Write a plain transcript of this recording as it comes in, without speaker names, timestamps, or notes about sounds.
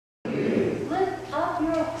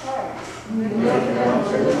We lift them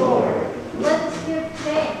to the Lord. Let us give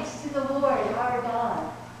thanks to the Lord our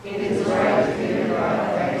God. It is right to give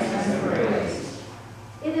God thanks and praise.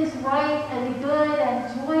 It is right and a good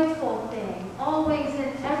and joyful thing, always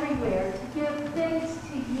and everywhere, to give thanks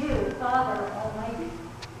to you, Father Almighty,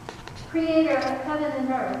 Creator of heaven and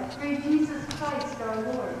earth, through Jesus Christ our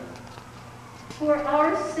Lord. For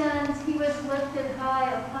our sins he was lifted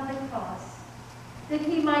high upon the cross, that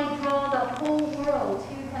he might draw the whole world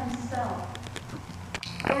to himself.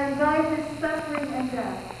 And by his suffering and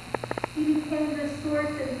death, he became the source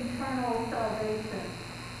of eternal salvation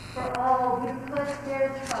for all who put their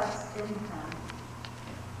trust in him.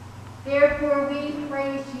 Therefore we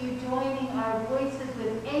praise you, joining our voices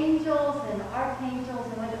with angels and archangels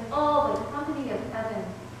and with all the company of heaven,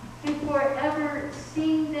 who forever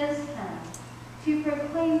sing this hymn to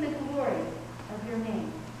proclaim the glory of your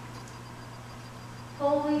name.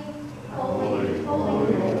 Holy, holy,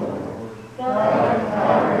 holy, holy,